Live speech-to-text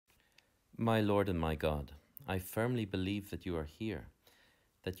My Lord and my God, I firmly believe that you are here,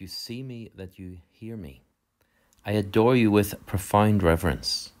 that you see me, that you hear me. I adore you with profound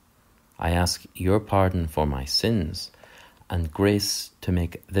reverence. I ask your pardon for my sins and grace to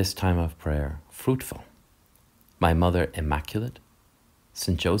make this time of prayer fruitful. My Mother Immaculate,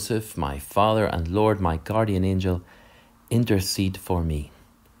 Saint Joseph, my Father and Lord, my guardian angel, intercede for me.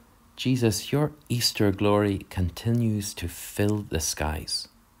 Jesus, your Easter glory continues to fill the skies.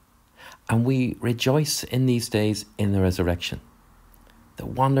 And we rejoice in these days in the resurrection. The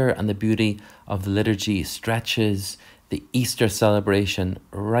wonder and the beauty of the liturgy stretches the Easter celebration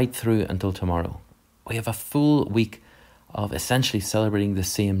right through until tomorrow. We have a full week of essentially celebrating the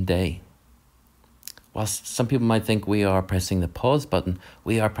same day. Whilst some people might think we are pressing the pause button,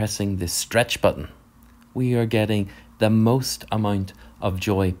 we are pressing the stretch button. We are getting the most amount of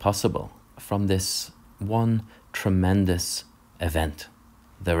joy possible from this one tremendous event,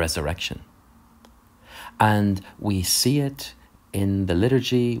 the resurrection. And we see it in the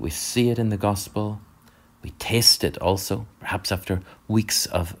liturgy, we see it in the gospel, we taste it also, perhaps after weeks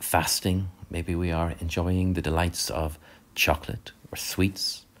of fasting. Maybe we are enjoying the delights of chocolate or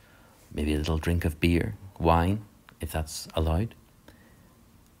sweets, maybe a little drink of beer, wine, if that's allowed.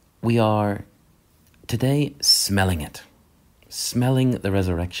 We are today smelling it, smelling the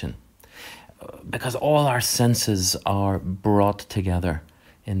resurrection, because all our senses are brought together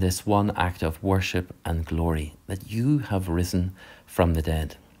in this one act of worship and glory, that you have risen from the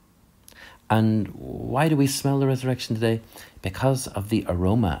dead. And why do we smell the resurrection today? Because of the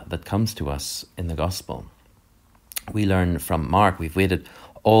aroma that comes to us in the gospel. We learn from Mark. We've waited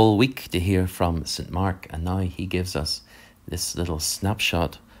all week to hear from St. Mark, and now he gives us this little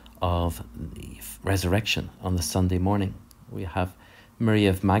snapshot of the resurrection on the Sunday morning. We have Mary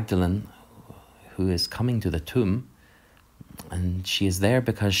of Magdala, who is coming to the tomb, and she is there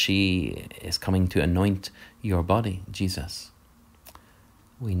because she is coming to anoint your body, Jesus.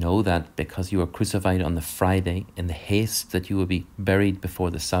 We know that because you were crucified on the Friday in the haste that you will be buried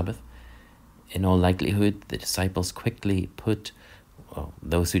before the Sabbath, in all likelihood the disciples quickly put,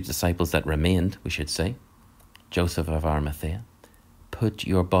 those disciples that remained, we should say, Joseph of Arimathea, put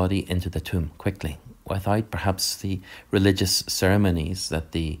your body into the tomb quickly, without perhaps the religious ceremonies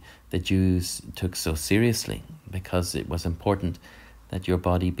that the Jews took so seriously, because it was important that your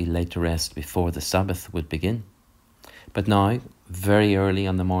body be laid to rest before the Sabbath would begin. But now, very early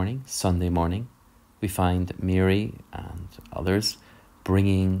on the morning, Sunday morning, we find Mary and others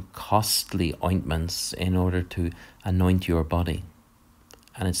bringing costly ointments in order to anoint your body.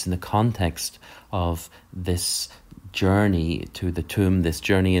 And it's in the context of this journey to the tomb, this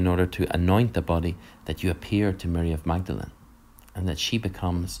journey in order to anoint the body, that you appear to Mary of Magdala, and that she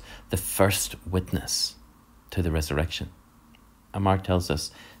becomes the first witness to the resurrection. And Mark tells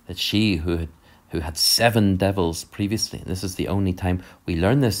us that she who had 7 devils previously, this is the only time we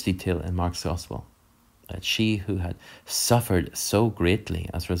learn this detail in Mark's Gospel, that she who had suffered so greatly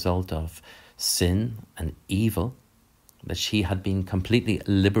as a result of sin and evil, that she had been completely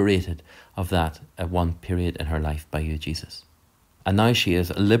liberated of that at one period in her life by you, Jesus. And now she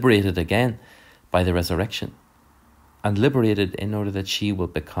is liberated again by the resurrection, and liberated in order that she will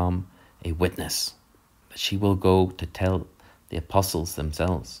become a witness, that she will go to tell the apostles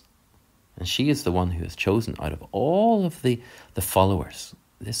themselves. And she is the one who is chosen out of all of the followers.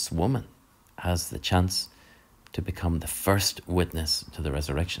 This woman has the chance to become the first witness to the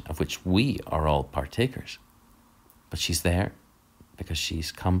resurrection, of which we are all partakers. But she's there because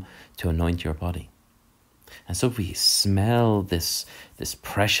she's come to anoint your body. And so we smell this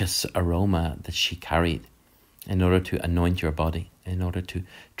precious aroma that she carried in order to anoint your body, in order to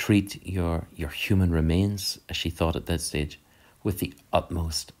treat your human remains, as she thought at that stage, with the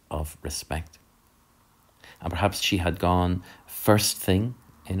utmost of respect. And perhaps she had gone first thing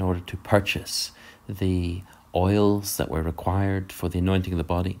in order to purchase the oils that were required for the anointing of the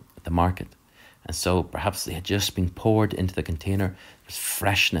body at the market. And so perhaps they had just been poured into the container. There was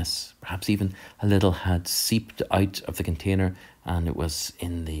freshness. Perhaps even a little had seeped out of the container, and it was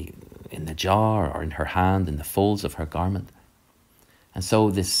in the jar, or in her hand, in the folds of her garment. And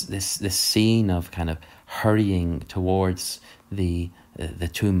so this scene of kind of hurrying towards the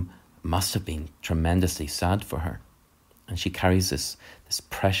tomb must have been tremendously sad for her. And she carries this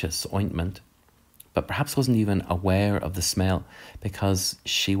precious ointment, but perhaps wasn't even aware of the smell, because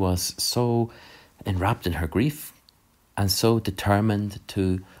she was so enwrapped in her grief and so determined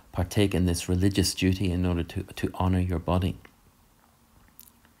to partake in this religious duty in order to honour your body.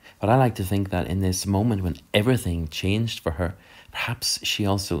 But I like to think that in this moment when everything changed for her, perhaps she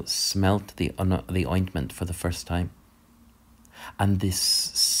also smelt the ointment for the first time. And this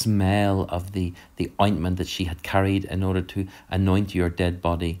smell of the ointment that she had carried in order to anoint your dead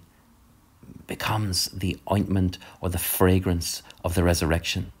body becomes the ointment or the fragrance of the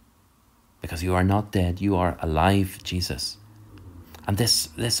resurrection. Because you are not dead, you are alive, Jesus. And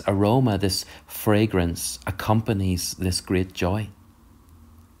this aroma, this fragrance accompanies this great joy.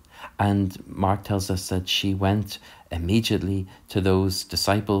 And Mark tells us that she went immediately to those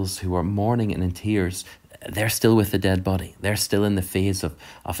disciples who were mourning and in tears. They're still with the dead body. They're still in the phase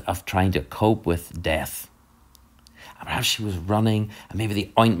of trying to cope with death. And perhaps she was running and maybe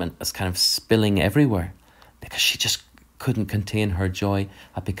the ointment was kind of spilling everywhere because she just couldn't contain her joy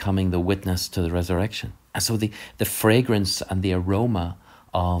at becoming the witness to the resurrection. And so the fragrance and the aroma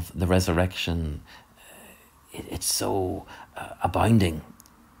of the resurrection, it's so abounding.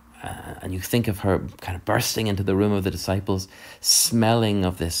 And you think of her kind of bursting into the room of the disciples, smelling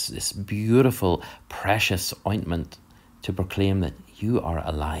of this beautiful, precious ointment to proclaim that you are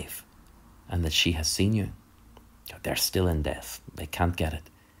alive and that she has seen you. They're still in death. They can't get it.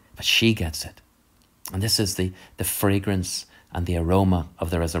 But she gets it. And this is the fragrance and the aroma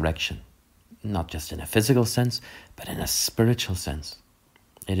of the resurrection. Not just in a physical sense, but in a spiritual sense.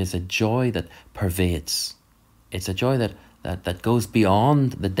 It is a joy that pervades. It's a joy that goes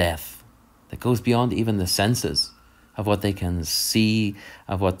beyond the death, that goes beyond even the senses of what they can see,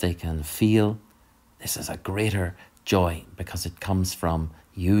 of what they can feel. This is a greater joy because it comes from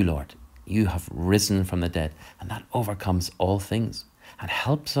you, Lord. You have risen from the dead, and that overcomes all things and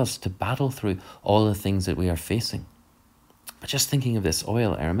helps us to battle through all the things that we are facing. But just thinking of this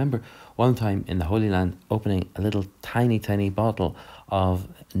oil, I remember one time in the Holy Land opening a little tiny, tiny bottle of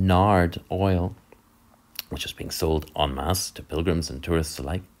nard oil, which was being sold en masse to pilgrims and tourists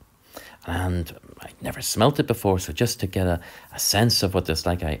alike. And I'd never smelt it before, so just to get a sense of what this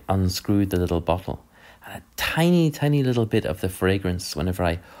like, I unscrewed the little bottle. And a tiny, tiny little bit of the fragrance, whenever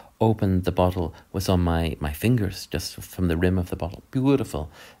I opened the bottle, was on my fingers, just from the rim of the bottle.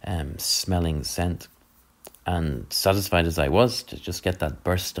 Beautiful smelling scent. And satisfied as I was to just get that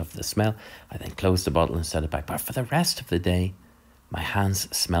burst of the smell, I then closed the bottle and set it back. But for the rest of the day, my hands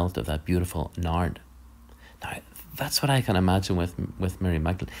smelt of that beautiful nard. Now, that's what I can imagine with Mary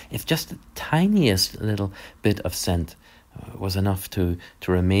Magdalene. If just the tiniest little bit of scent was enough to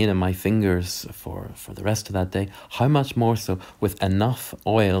remain in my fingers for the rest of that day, how much more so with enough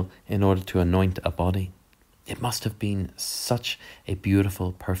oil in order to anoint a body? It must have been such a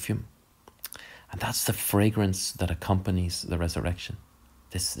beautiful perfume. And that's the fragrance that accompanies the resurrection.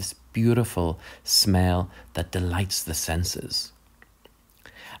 This beautiful smell that delights the senses.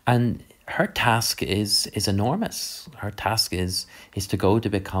 And her task is enormous. Her task is to go to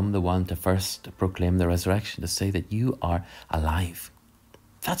become the one to first proclaim the resurrection, to say that you are alive.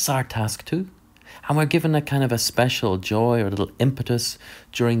 That's our task too. And we're given a kind of a special joy or a little impetus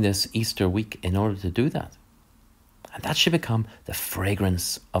during this Easter week in order to do that. And that should become the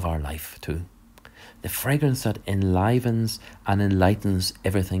fragrance of our life too. The fragrance that enlivens and enlightens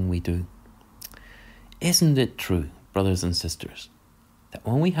everything we do. Isn't it true, brothers and sisters, that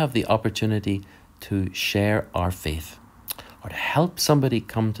when we have the opportunity to share our faith, or to help somebody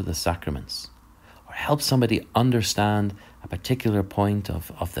come to the sacraments, or help somebody understand a particular point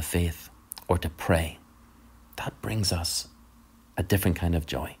of the faith, or to pray, that brings us a different kind of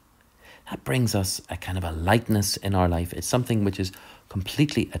joy. That brings us a kind of a lightness in our life. It's something which is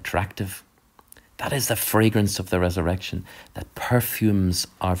completely attractive. That is the fragrance of the resurrection that perfumes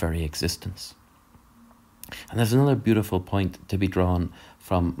our very existence. And there's another beautiful point to be drawn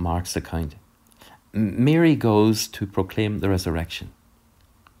from Mark's account. Mary goes to proclaim the resurrection,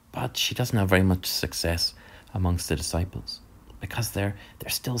 but she doesn't have very much success amongst the disciples because they're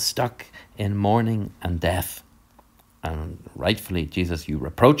still stuck in mourning and death. And rightfully, Jesus, you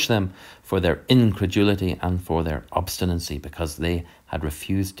reproach them for their incredulity and for their obstinacy because they had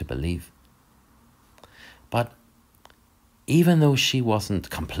refused to believe. But even though she wasn't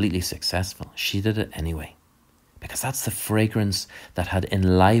completely successful, she did it anyway. Because that's the fragrance that had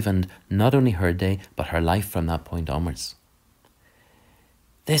enlivened not only her day, but her life from that point onwards.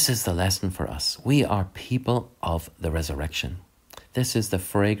 This is the lesson for us. We are people of the resurrection. This is the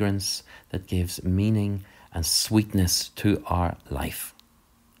fragrance that gives meaning and sweetness to our life.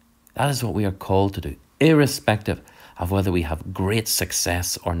 That is what we are called to do, irrespective of whether we have great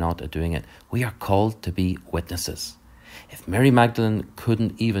success or not at doing it. We are called to be witnesses. If Mary Magdalene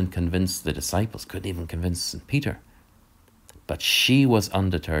couldn't even convince the disciples, couldn't even convince St. Peter, but she was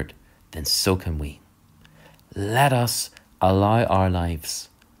undeterred, then so can we. Let us allow our lives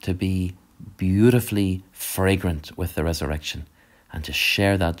to be beautifully fragrant with the resurrection and to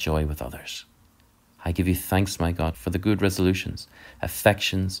share that joy with others. I give you thanks, my God, for the good resolutions,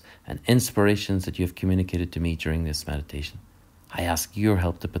 affections, and inspirations that you have communicated to me during this meditation. I ask your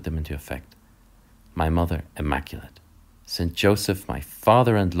help to put them into effect. My Mother Immaculate, Saint Joseph, my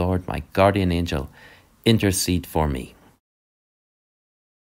Father and Lord, my guardian angel, intercede for me.